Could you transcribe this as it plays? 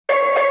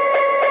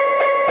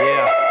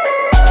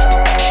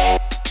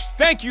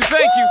Thank you,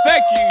 thank you,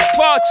 thank you.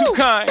 Far too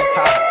kind.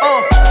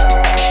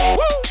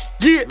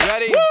 Yeah.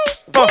 Ready?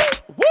 Let's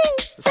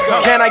go.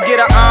 Can I get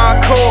an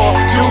encore?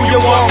 Do you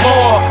want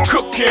more?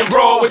 Cook and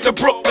roll with the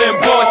Brooklyn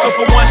boys. So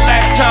for one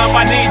last time,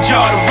 I need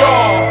y'all to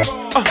roll.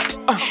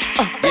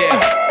 Yeah.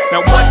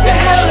 Now what the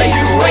hell are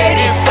you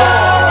waiting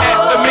for?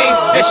 After me,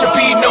 there should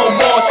be no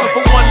more. So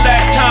for one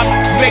last time,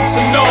 make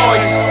some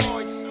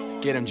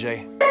noise. Get him,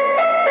 Jay.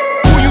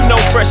 Who you know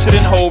fresher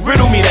than Ho?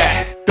 Riddle me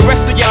that. The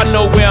rest of y'all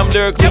know where I'm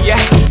lyrically at.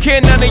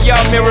 Can't none of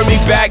y'all mirror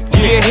me back.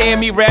 Yeah, hear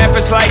me rap,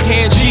 it's like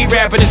hearing G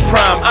rap in his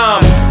prime.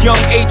 I'm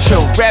young H.O.,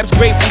 rap's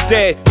Grateful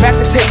Dead, back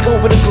to take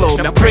over the globe,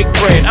 now break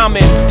bread. I'm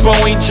in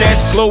Boeing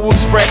Jets, Global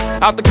Express,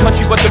 out the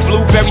country but the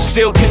blueberries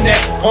still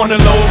connect. On the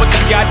low but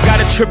the yacht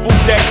got a triple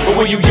deck. But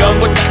when you young,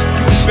 what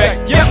you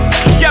expect? Yep.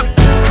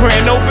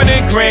 Grand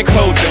opening, grand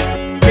closing.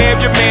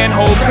 Damn your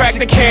manhole, crack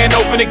the can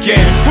open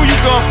again. Who you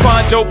gonna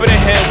find open in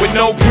him with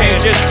no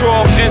pen? Just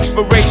draw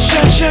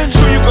inspiration.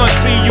 Who you gonna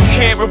see you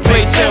can't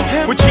replace him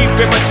with cheap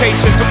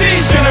imitations of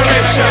these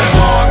generations?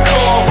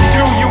 Hardcore,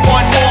 do you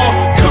want more?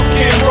 Cook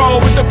and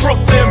roll with the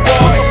Brooklyn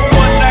boys. So for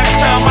one last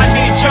time, I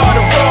need y'all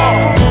to roll.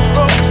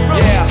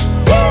 Yeah.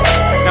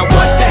 Now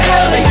what the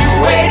hell are you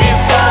waiting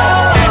for?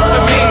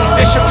 After me,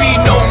 there should be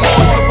no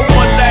more. So for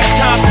one last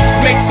time,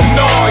 make some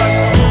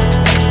noise.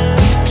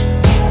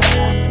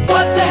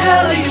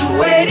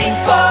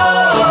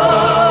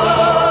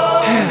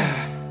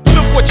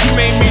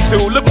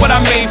 Look what I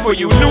made for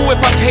you. Knew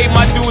if I paid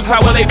my dues, how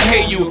will they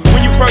pay you?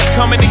 When you first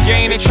come in the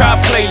game, they try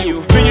to play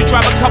you. Then you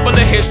drop a couple of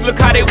hits, look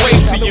how they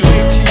wave to you.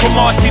 From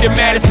Marcy to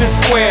Madison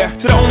Square,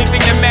 to the only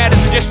thing that matters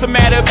is just a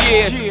matter of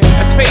years.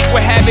 As fate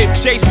would have it,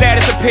 J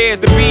status appears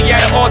to be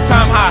at an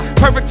all-time high.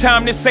 Perfect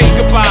time to say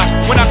goodbye.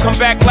 When I come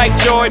back like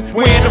Jordan,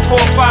 we're in the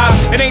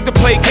 4-5. It ain't to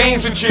play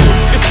games with you,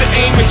 it's to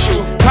aim at you,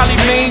 probably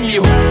maim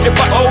you. If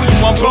I owe you,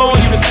 I'm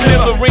blowing you to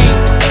smithereens.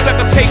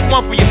 Sucker, take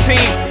one for your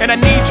team, and I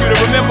need you to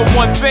remember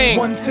one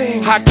thing.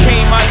 I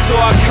came, I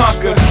saw, I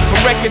conquered.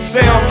 From record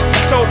sales,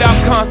 sold out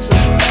concerts.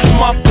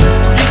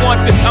 You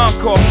want this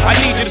encore? I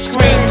need you to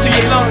scream till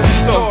your lungs get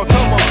sore.